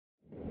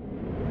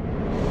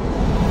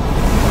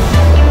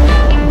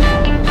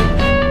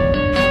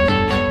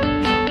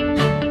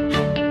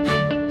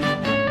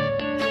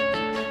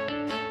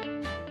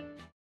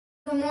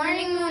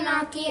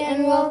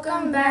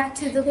back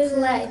to the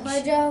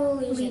pledge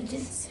of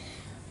allegiance.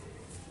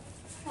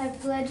 I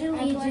pledge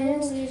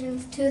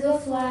allegiance to the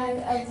flag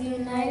of the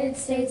United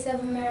States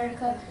of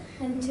America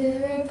and to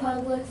the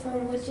republic for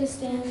which it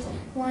stands,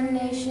 one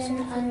nation,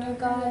 under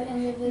God,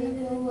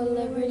 indivisible, with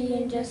liberty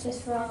and justice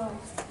for all.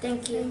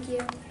 Thank you. Thank you.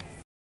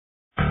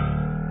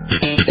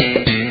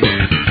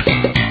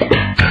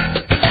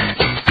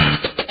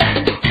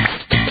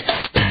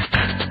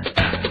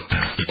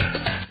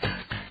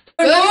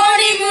 Good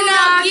morning,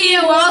 Munaki,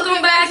 and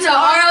welcome back to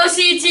ROC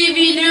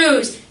TV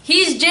News.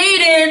 He's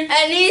Jaden.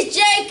 And he's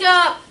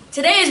Jacob.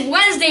 Today is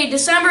Wednesday,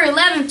 December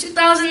 11th,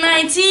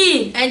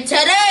 2019. And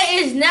today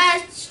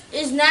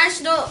is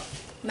National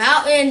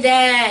Mountain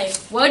Day.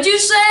 What'd you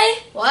say?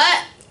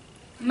 What?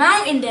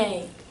 Mountain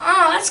Day.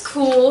 Oh, that's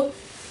cool.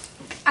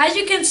 As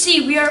you can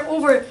see, we are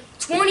over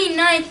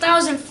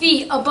 29,000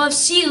 feet above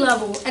sea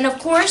level. And of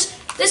course,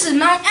 this is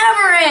Mount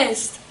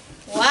Everest.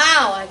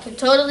 Wow, I can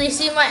totally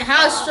see my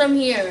house from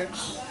here.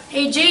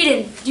 Hey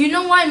Jaden, do you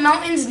know why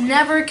mountains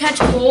never catch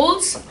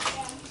colds?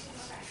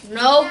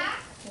 No.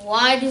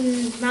 Why do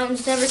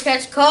mountains never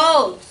catch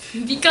colds?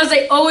 Because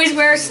they always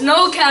wear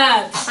snow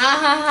caps. Ha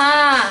ha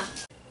ha.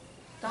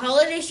 The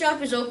holiday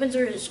shop is open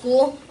through the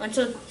school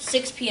until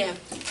 6 p.m.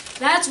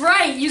 That's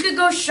right. You could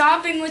go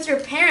shopping with your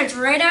parents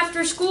right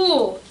after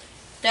school.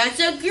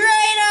 That's a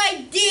great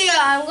idea.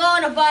 I'm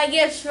going to buy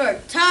gifts for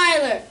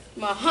Tyler,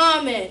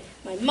 Muhammad,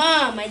 my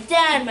mom, my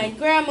dad, my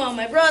grandma,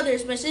 my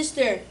brothers, my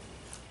sister.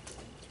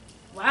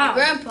 Wow. My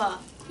grandpa.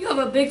 You have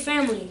a big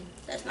family.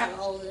 That's not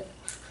all of it.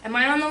 Am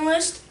I on the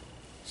list?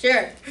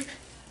 Sure.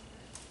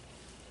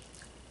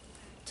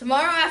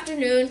 Tomorrow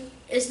afternoon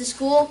is the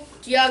school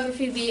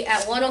geography bee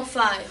at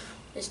 1:05.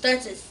 It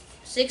starts at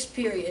 6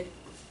 period.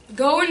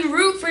 Go and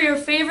root for your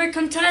favorite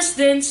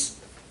contestants.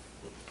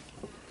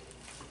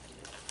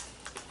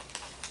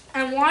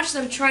 And watch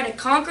them try to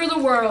conquer the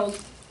world.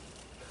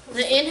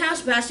 The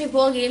in-house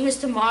basketball game is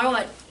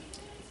tomorrow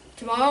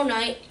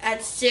night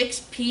at 6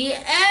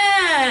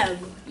 p.m.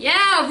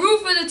 Yeah,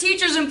 root for the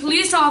teachers and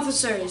police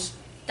officers.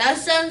 That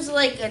sounds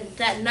like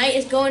that night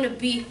is going to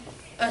be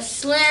a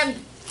slam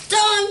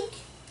dunk.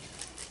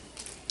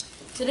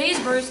 Today's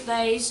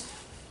birthdays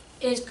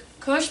is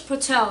Kush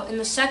Patel in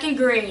the 2nd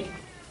grade.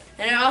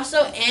 And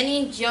also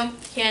Annie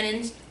Jump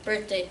Cannon's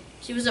birthday.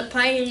 She was a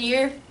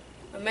pioneer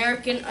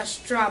American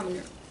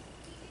astronomer.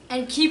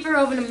 And keeper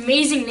of an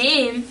amazing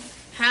name.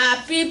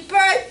 Happy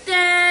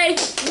birthday!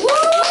 Woo!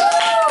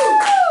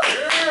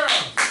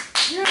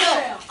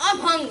 Yeah.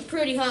 I'm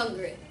pretty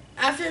hungry.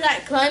 After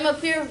that climb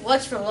up here,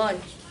 what's for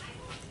lunch?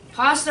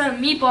 Pasta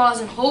and meatballs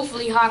and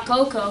hopefully hot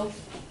cocoa.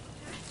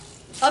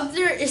 Up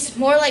there it's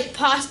more like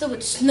pasta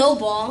with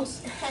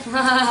snowballs.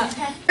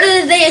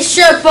 They are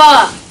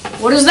Sherpa.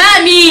 What does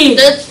that mean?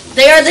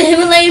 They are the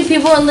Himalayan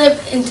people who live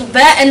in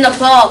Tibet and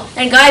Nepal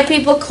and guide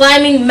people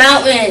climbing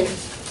mountains.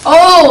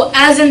 Oh,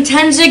 as in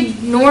Tenzing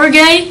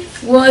Norgay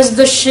was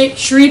the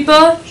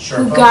Sherpa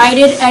who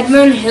guided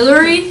Edmund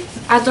Hillary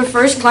at their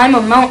first climb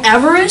of Mount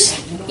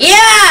Everest?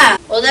 Yeah!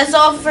 Well, that's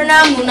all for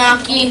now,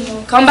 Munaki.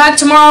 Come back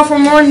tomorrow for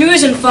more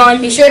news and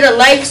fun. Be sure to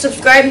like,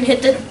 subscribe, and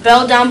hit the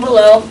bell down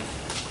below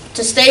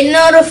to stay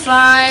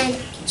notified.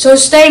 So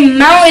stay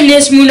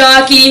mountainous,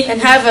 Munaki. And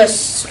have a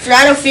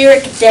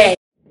stratospheric day.